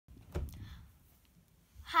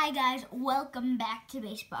Hi guys, welcome back to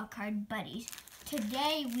Baseball Card Buddies.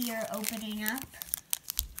 Today we are opening up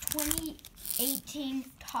 2018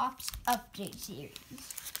 Topps Update Series.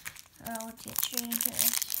 Let's get straight into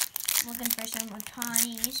this. Looking for some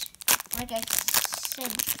OHTANIs. Like I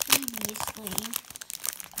said previously,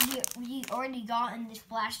 we already got in this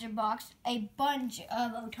blaster box a bunch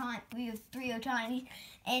of OHTANI. We have 3 OHTANIs,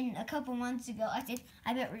 and a couple months ago I said,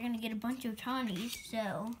 I bet we're going to get a bunch of OHTANIs,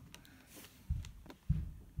 so...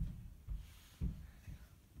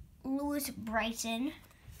 Lewis Bryson.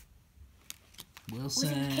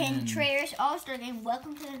 Wilson Contreras, All-Star Game.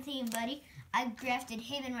 Welcome to the team, buddy. I drafted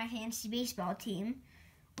him in my fantasy baseball team.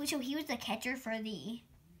 So he was the catcher for the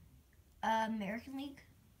American League?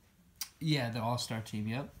 Yeah, the All-Star team,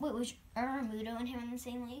 yep. Wait, was Ramuto and him in the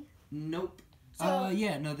same league? Nope. So,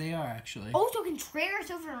 yeah, no, they are actually. Oh, so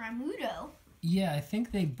Contreras over Ramuto. Yeah, I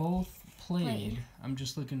think they both played. I'm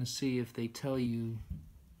just looking to see if they tell you.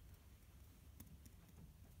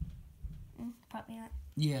 Probably not.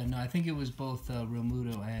 Yeah, no, I think it was both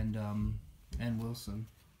Ramuto and Wilson.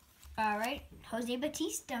 All right, Jose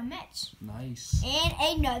Bautista, Mets. Nice. And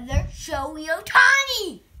another Shohei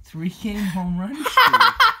OHTANI. 3-game home run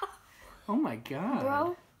streak. Oh my God.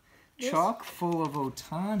 Bro. Chock full of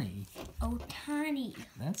OHTANI. OHTANI.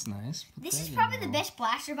 That's nice. This is probably the best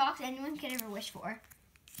blaster box anyone could ever wish for.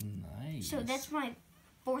 Nice. So that's my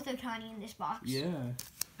 4th OHTANI in this box. Yeah.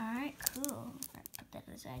 All right, cool. All right, put that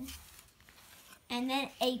aside. And then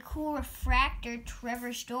a cool refractor,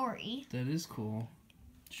 Trevor Story. That is cool.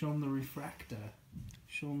 Show him the refractor.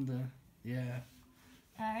 Show him the, yeah.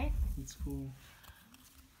 All right. That's cool.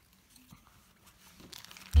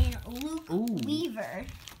 And Luke Ooh. Weaver.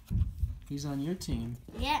 He's on your team.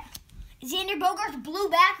 Yeah. Xander Bogaerts, blue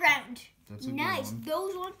background. That's a good nice. one.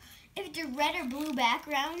 Those ones, if it's a red or blue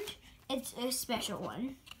background, it's a special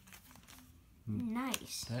one.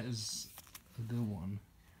 Nice. That is a good one.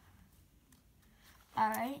 All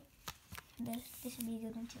right. This would be a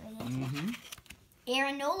good one too, I guess. Mm-hmm.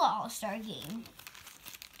 Aaron Nola All-Star Game.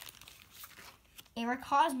 Eric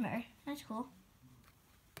Hosmer. That's cool.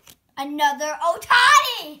 Another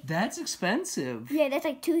OHTANI! That's expensive. Yeah, that's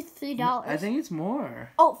like $2-3. I think it's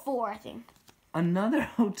more. Oh, 4, I think. Another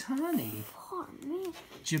OHTANI. 4, man.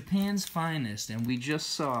 Japan's finest, and we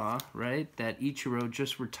just saw, right, that Ichiro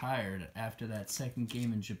just retired after that second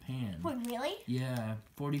game in Japan. Wait, really? Yeah,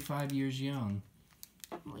 45 years young.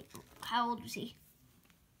 Wait, how old was he?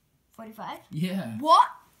 45? Yeah. What?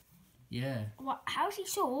 Yeah. What? How is he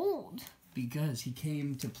so old? Because he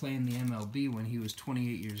came to play in the MLB when he was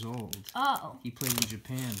 28 years old. Oh. He played in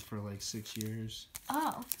Japan for like 6 years.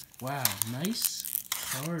 Oh. Wow, nice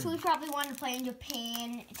card. So he probably wanted to play in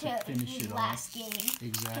Japan to finish his it last off. game.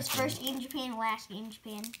 Exactly. His first game in Japan, last game in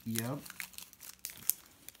Japan. Yep.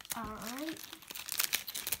 Alright.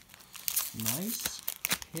 Nice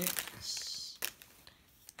picks.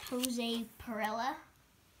 Jose Perella.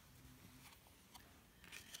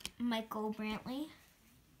 Michael Brantley.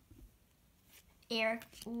 Eric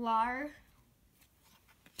Lar.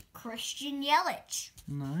 Christian Yelich.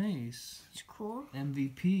 Nice. It's cool.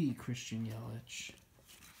 MVP Christian Yelich.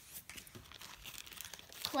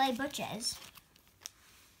 Clay Butches.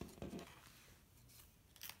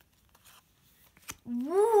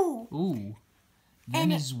 Woo! Ooh.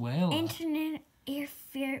 Venezuela. Internet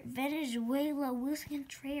Airfare Venezuela Wilson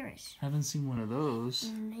Contreras. Haven't seen one of those.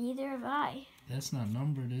 Neither have I. That's not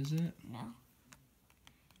numbered, is it? No.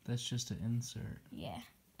 That's just an insert. Yeah,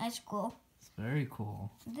 that's cool. It's very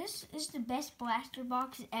cool. This is the best blaster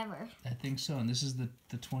box ever. I think so. And this is the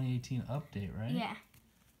 2018 update, right? Yeah.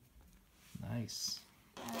 Nice.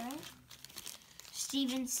 Alright.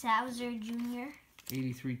 Steven Sauser Jr.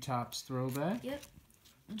 83 Topps throwback. Yep.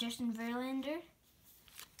 Justin Verlander.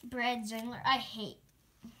 Brad Zingler. I hate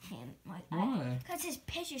him. Why? Because his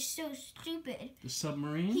pitch is so stupid. The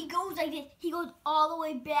submarine? He goes like this. He goes all the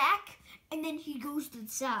way back, and then he goes to the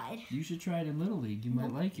side. You should try it in Little League. You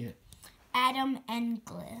might like it. Adam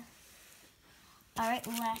Engler. Alright,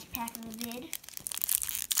 last pack of the vid.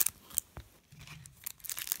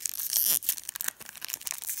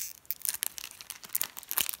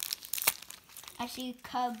 I see a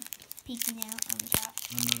Cub peeking out on the top.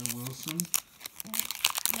 Another Wilson.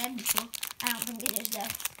 That'd be cool. I don't think it is though.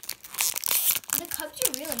 The Cubs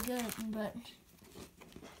are really good, but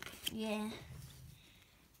yeah.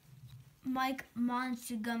 Mike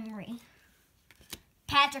Montgomery.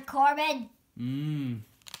 Patrick Corbin.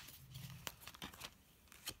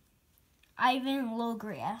 Ivan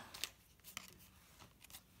Logria.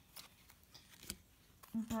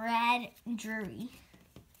 Brad Drury.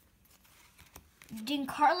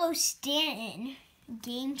 Giancarlo Stanton.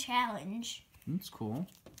 Game challenge. That's cool.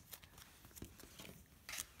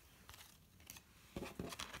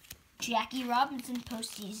 Jackie Robinson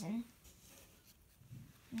postseason.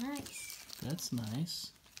 Nice. That's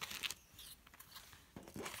nice.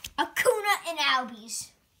 Acuna and Albies.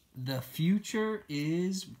 The future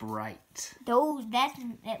is bright. That's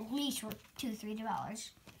at least worth $2-3.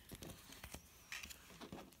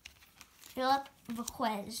 Philip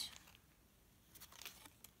Vasquez.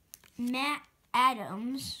 Matt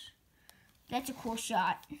Adams. That's a cool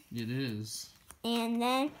shot. It is. And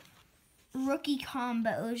then rookie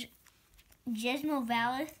combos. Jesmo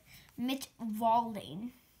Vallis, Mitch Valdane.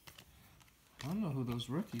 I don't know who those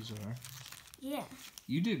rookies are. Yeah.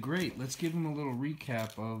 You did great. Let's give them a little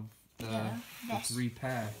recap of the 3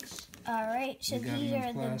 packs. All right, so We got these them in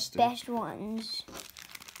are plastic. the best ones.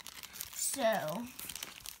 So,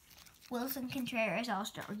 Wilson Contreras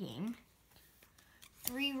All-Star Game.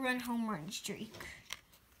 3-run home run streak.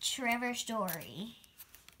 Trevor Story.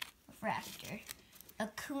 Refractor.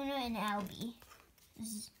 Acuna and Albie.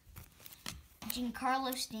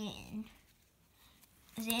 Giancarlo Stanton.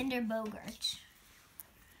 Xander Bogaerts.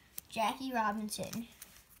 Jackie Robinson.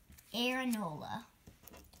 Aaron Nola.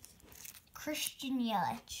 Christian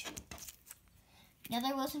Yelich.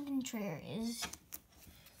 Another Wilson Contreras.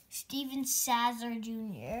 Steven Sazler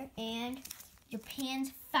Jr. And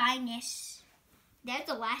Japan's finest. That's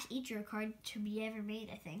the last Ichiro card to be ever made,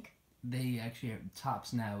 I think. They actually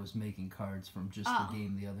Topps now is making cards from just the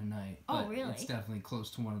game the other night. Oh, but really? It's definitely close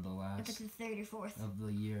to one of the last. It's like the 3rd or 4th of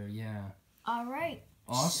the year. Yeah. All right.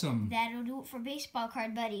 Awesome. That'll do it for Baseball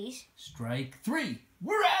Card Buddies. Strike 3.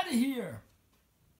 We're out of here.